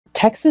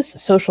Texas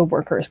social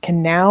workers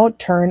can now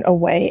turn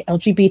away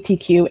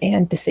LGBTQ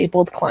and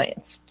disabled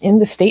clients. In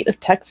the state of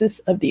Texas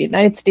of the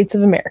United States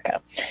of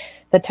America,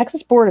 the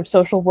Texas Board of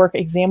Social Work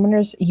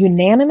Examiners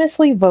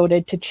unanimously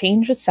voted to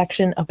change a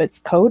section of its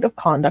code of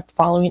conduct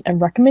following a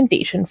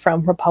recommendation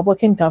from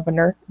Republican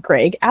Governor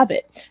Greg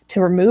Abbott to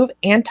remove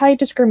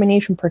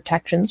anti-discrimination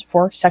protections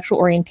for sexual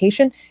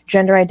orientation,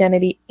 gender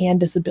identity,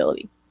 and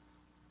disability.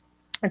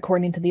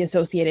 According to the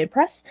Associated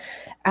Press,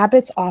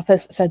 Abbott's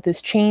office said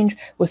this change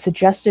was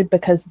suggested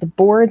because the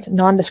board's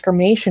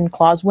non-discrimination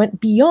clause went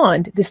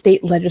beyond the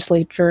state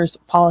legislature's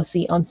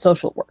policy on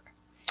social work.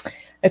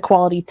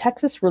 Equality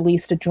Texas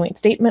released a joint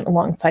statement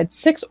alongside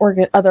 6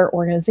 other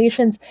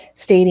organizations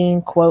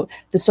stating, quote,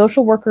 "The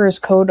social workers'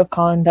 code of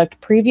conduct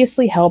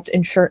previously helped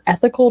ensure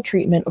ethical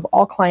treatment of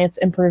all clients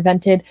and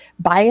prevented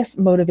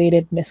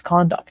bias-motivated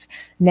misconduct.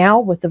 Now,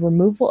 with the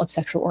removal of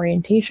sexual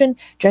orientation,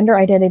 gender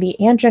identity,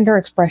 and gender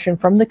expression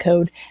from the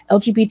code,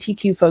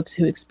 LGBTQ folks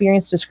who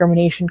experience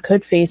discrimination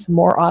could face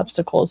more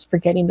obstacles for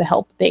getting the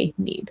help they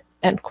need,"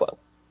 end quote.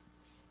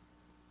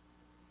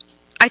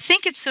 I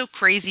think it's so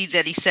crazy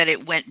that he said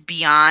it went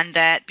beyond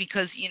that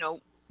because, you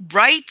know,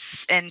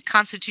 rights and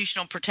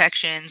constitutional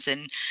protections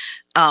and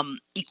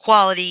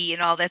equality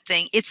and all that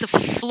thing, it's a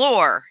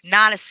floor,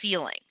 not a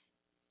ceiling.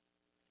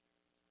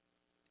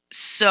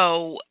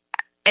 So,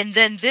 and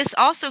then this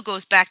also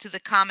goes back to the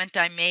comment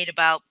I made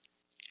about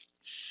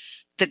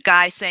the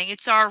guy saying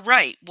it's our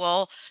right.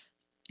 Well,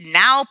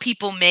 now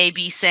people may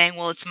be saying,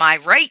 well, it's my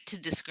right to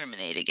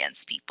discriminate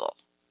against people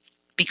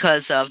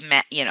because of,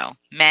 you know,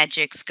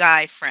 Magic's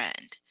guy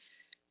friend,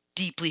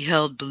 deeply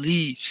held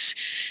beliefs.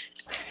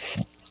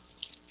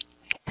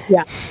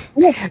 Yeah.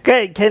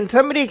 Okay, can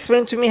somebody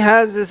explain to me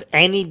how is this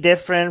any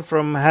different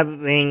from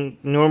having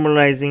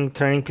normalizing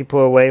turning people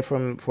away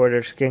for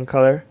their skin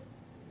color?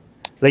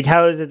 Like,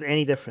 how is it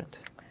any different?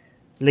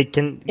 Like,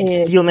 can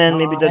Steelman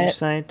maybe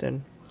decide?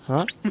 And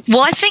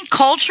well, I think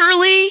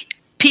culturally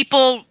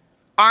people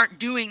aren't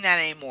doing that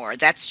anymore.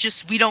 That's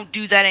just, we don't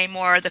do that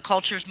anymore. The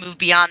culture's moved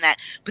beyond that.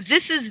 But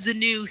this is the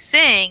new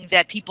thing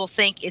that people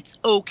think it's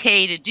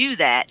okay to do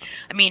that.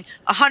 I mean,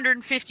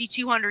 150,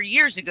 200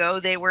 years ago,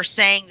 they were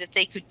saying that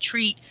they could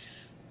treat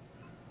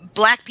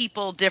black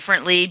people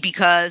differently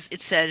because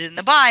it said in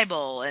the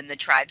Bible and the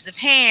tribes of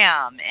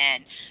Ham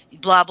and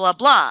blah, blah,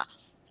 blah.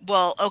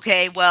 Well,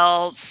 okay,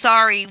 well,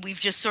 sorry, we've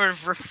just sort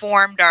of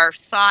reformed our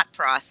thought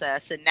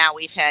process, and now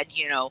we've had,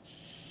 you know,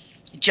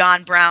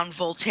 John Brown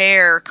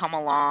Voltaire come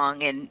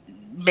along and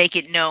make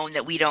it known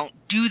that we don't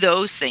do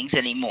those things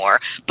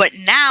anymore. But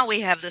now we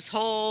have this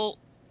whole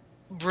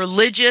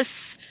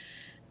religious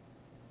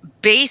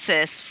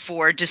basis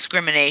for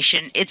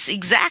discrimination. It's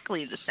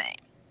exactly the same.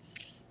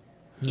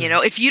 You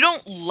know, if you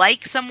don't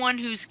like someone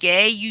who's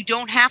gay, you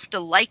don't have to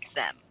like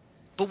them.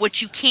 But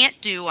what you can't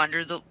do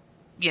under the,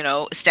 you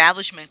know,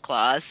 Establishment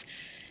Clause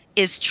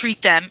is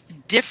treat them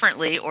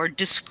differently or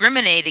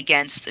discriminate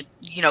against,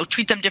 you know,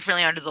 treat them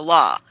differently under the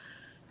law.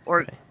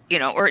 Or, you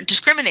know, or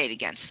discriminate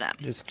against them.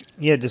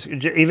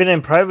 Even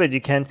in private, you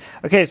can.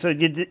 Okay, so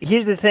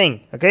here's the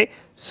thing. Okay,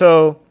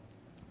 so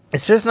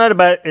it's just not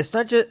about. It's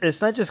not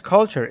just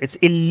culture. It's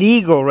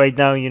illegal right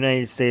now in the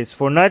United States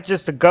for not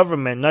just the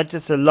government, not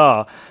just the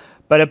law,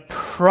 but a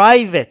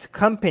private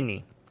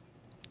company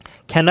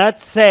cannot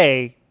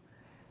say,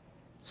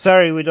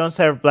 "Sorry, we don't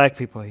serve black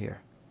people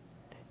here."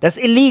 That's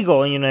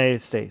illegal in the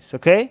United States.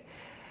 Okay,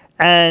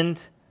 and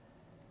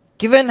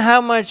given how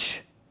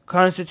much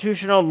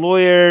constitutional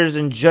lawyers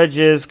and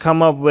judges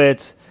come up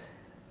with,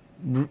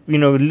 you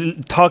know,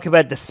 talk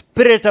about the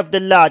spirit of the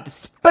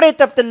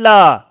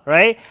law,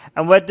 right?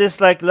 And what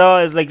this like law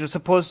is like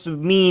supposed to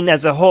mean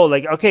as a whole.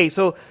 Like, okay,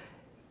 so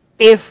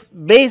if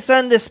based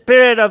on the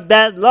spirit of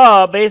that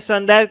law, based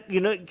on that,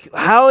 you know,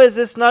 how is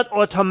this not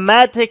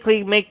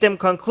automatically make them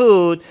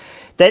conclude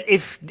that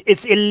if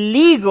it's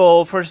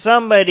illegal for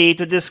somebody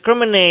to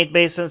discriminate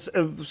based on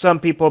some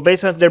people,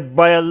 based on their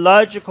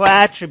biological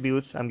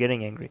attributes, I'm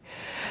getting angry,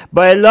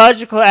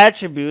 biological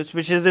attributes,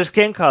 which is their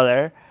skin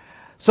color,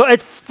 so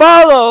it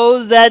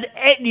follows that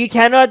you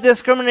cannot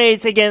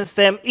discriminate against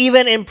them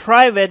even in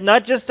private,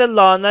 not just the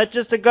law, not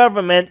just the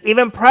government,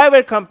 even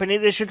private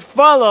companies, they should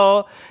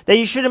follow that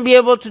you shouldn't be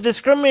able to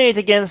discriminate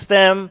against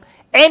them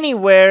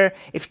anywhere.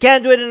 If you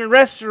can't do it in a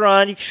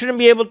restaurant, you shouldn't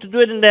be able to do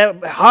it in the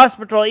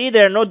hospital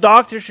either. No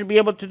doctor should be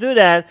able to do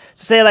that.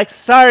 To say like,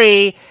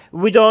 sorry,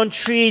 we don't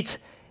treat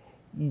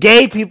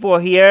gay people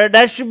here.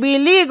 That should be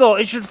illegal.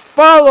 It should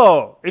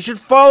follow. It should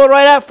follow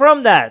right out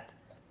from that.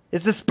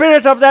 It's the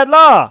spirit of that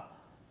law.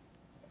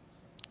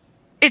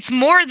 It's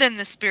more than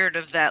the spirit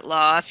of that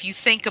law. If you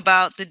think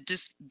about the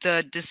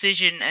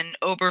decision in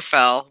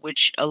Oberfell,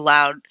 which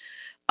allowed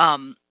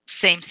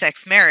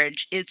same-sex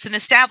marriage, it's an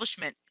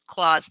Establishment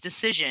Clause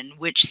decision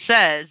which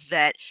says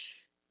that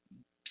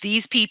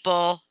these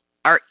people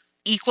are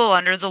equal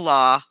under the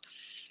law,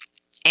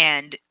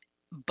 and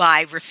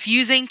by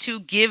refusing to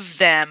give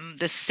them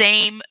the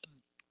same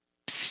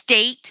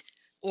state,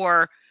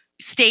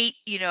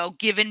 you know,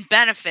 given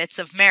benefits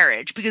of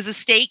marriage, because the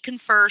state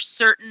confers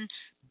certain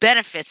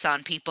benefits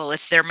on people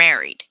if they're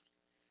married.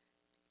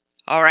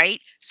 All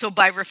right. So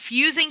by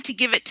refusing to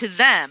give it to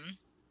them,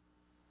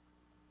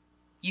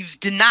 you've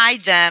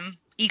denied them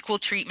equal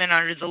treatment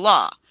under the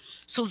law.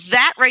 So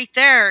that right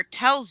there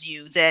tells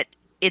you that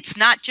it's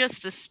not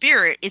just the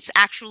spirit, it's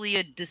actually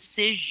a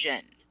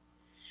decision.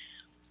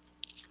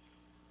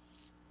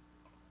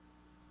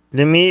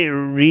 Let me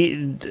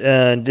read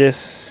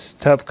this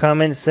top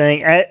comment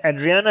saying,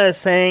 Adriana is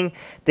saying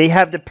they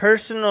have the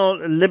personal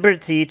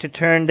liberty to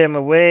turn them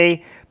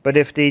away, but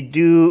if they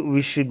do,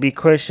 we should be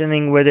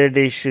questioning whether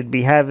they should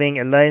be having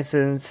a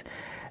license.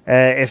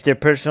 If their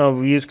personal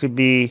views could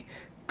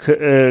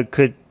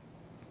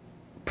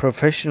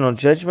professional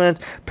judgment.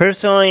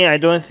 Personally, I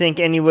don't think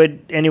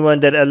anyone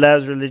that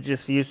allows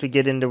religious views to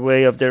get in the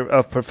way of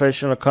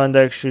professional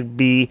conduct should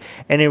be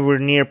anywhere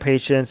near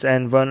patients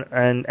and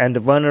the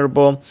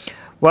vulnerable.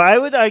 Well, I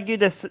would argue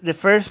that the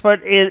first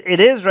part it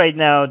is right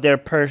now their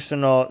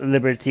personal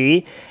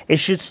liberty. It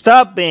should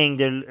stop being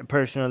their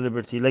personal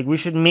liberty. Like, we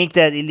should make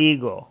that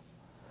illegal.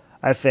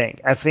 I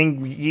think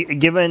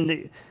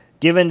given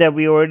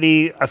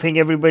that I think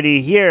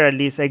everybody here at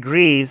least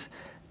agrees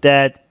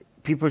that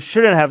people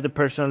shouldn't have the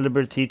personal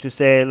liberty to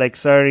say, like,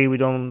 sorry, we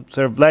don't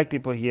serve black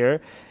people here.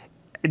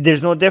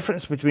 There's no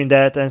difference between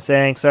that and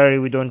saying, sorry,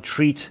 we don't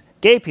treat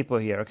gay people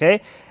here,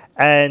 okay?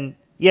 And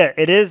yeah,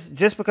 it is,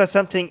 just because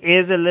something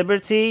is a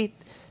liberty,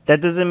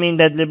 that doesn't mean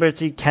that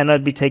liberty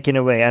cannot be taken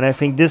away. And I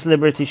think this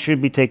liberty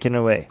should be taken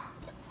away.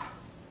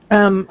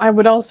 I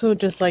would also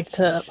just like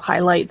to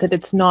highlight that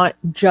it's not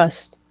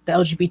just the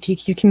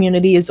LGBTQ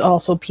community, is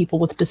also people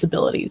with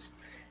disabilities.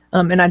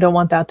 And I don't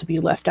want that to be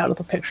left out of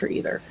the picture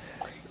either.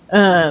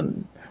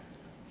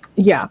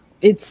 Yeah,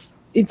 it's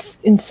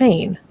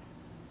insane.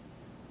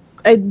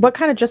 What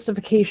kind of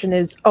justification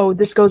is, oh,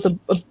 this goes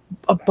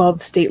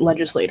above state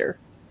legislator?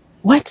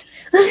 What?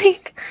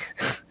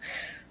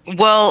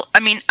 Well, I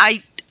mean,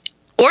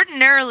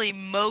 ordinarily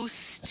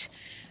most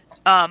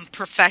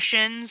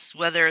professions,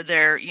 whether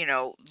they're,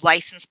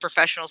 licensed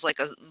professionals like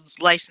a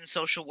licensed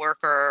social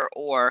worker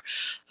or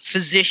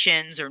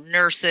physicians or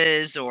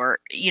nurses or,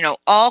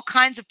 all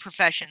kinds of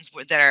professions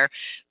that are,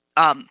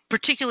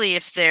 particularly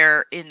if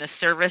they're in the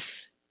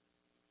service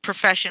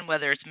profession,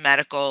 whether it's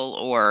medical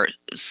or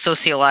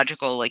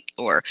sociological,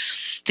 or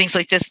things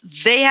like this,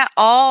 they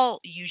all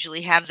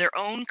usually have their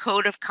own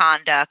code of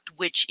conduct,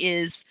 which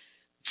is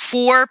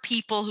for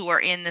people who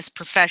are in this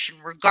profession,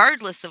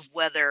 regardless of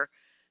whether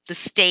the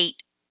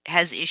state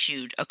has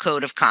issued a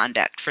code of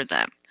conduct for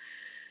them.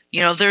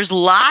 There's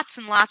lots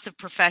and lots of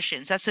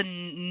professions. That's a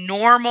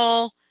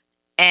normal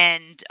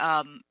and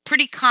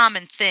pretty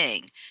common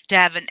thing to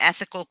have an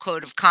ethical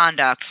code of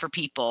conduct for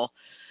people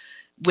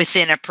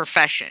within a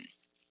profession,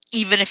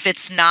 even if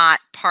it's not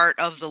part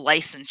of the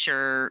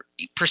licensure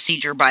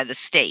procedure by the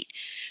state.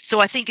 So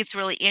I think it's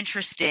really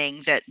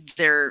interesting that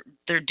they're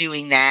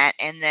doing that.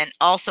 And then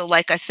also,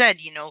 like I said,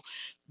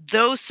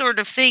 those sort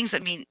of things, I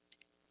mean,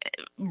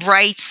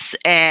 rights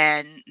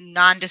and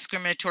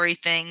non-discriminatory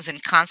things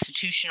and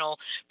constitutional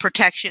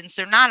protections,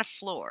 they're not a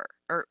floor,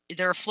 or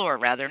they're a floor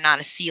rather, not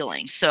a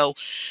ceiling. So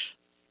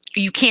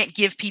you can't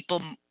give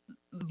people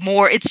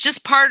more. It's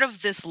just part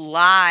of this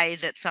lie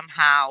that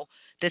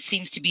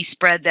seems to be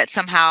spread, that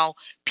somehow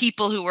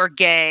people who are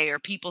gay or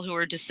people who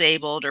are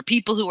disabled or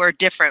people who are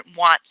different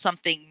want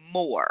something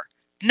more.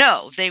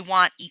 No, they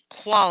want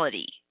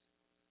equality.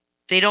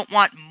 They don't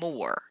want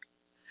more.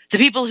 The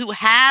people who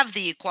have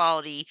the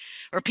equality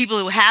or people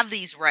who have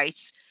these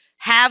rights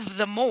have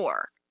the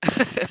more.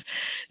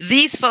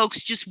 These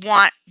folks just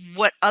want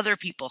what other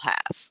people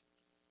have,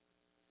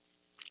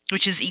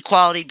 which is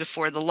equality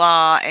before the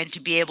law and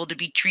to be able to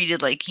be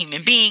treated like a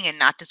human being and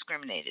not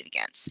discriminated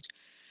against.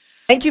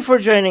 Thank you for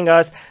joining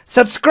us.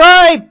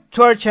 Subscribe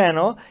to our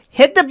channel.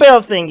 Hit the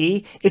bell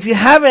thingy. If you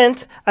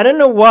haven't, I don't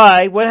know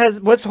why.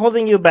 What's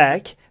holding you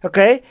back?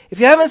 Okay? If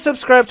you haven't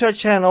subscribed to our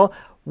channel,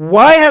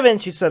 why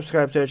haven't you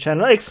subscribed to our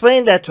channel?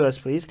 Explain that to us,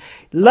 please.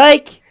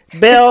 Like,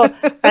 bell,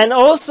 and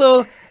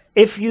also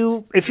if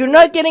you're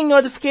not getting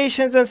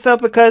notifications and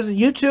stuff because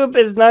YouTube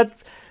is not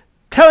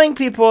telling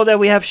people that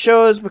we have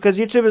shows, because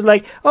YouTube is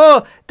like,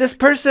 oh, this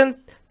person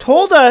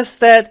told us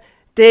that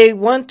they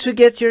want to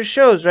get your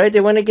shows, right?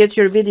 They want to get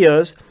your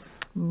videos,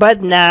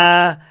 but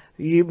nah,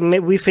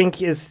 we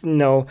think is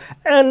no.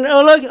 And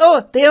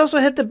they also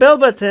hit the bell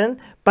button,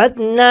 but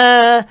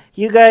nah,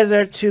 you guys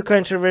are too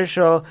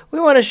controversial. We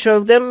want to show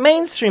them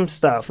mainstream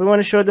stuff. We want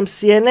to show them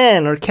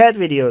CNN or cat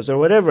videos or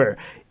whatever.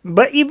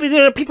 But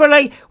people are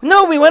like,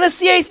 no, we want to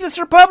see Atheist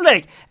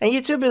Republic. And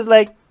YouTube is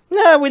like,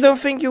 no, we don't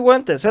think you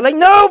want this. They're like,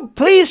 no,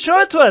 please show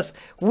it to us.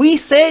 We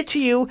say to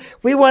you,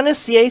 we want to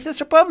see Atheist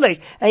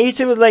Republic. And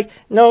YouTube is like,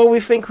 no, we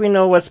think we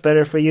know what's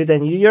better for you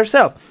than you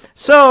yourself.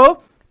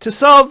 So, to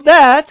solve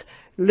that,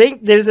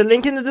 there's a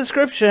link in the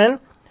description,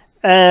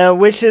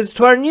 which is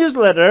to our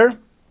newsletter.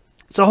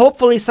 So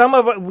hopefully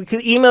we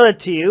could email it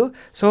to you.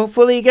 So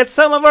hopefully you get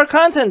some of our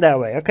content that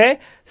way, okay?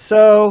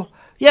 So,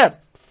 yeah,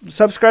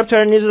 subscribe to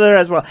our newsletter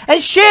as well.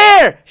 And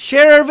share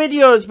our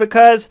videos,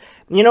 because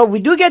we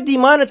do get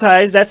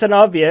demonetized. That's an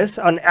obvious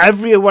on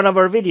every one of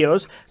our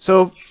videos.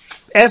 So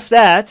F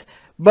that.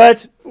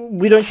 but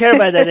we don't care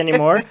about that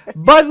anymore.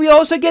 But we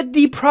also get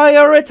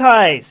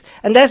deprioritized,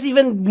 and that's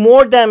even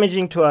more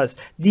damaging to us.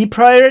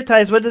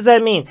 Deprioritized, what does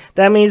that mean?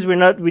 That means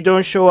we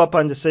don't show up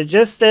on the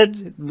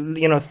suggested,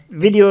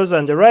 videos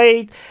on the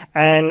right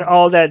and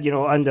all that,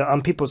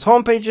 on people's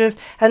homepages,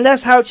 and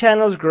that's how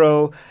channels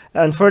grow.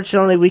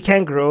 Unfortunately, we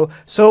can't grow,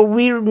 so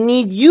we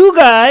need you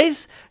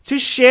guys to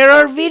share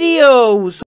our videos.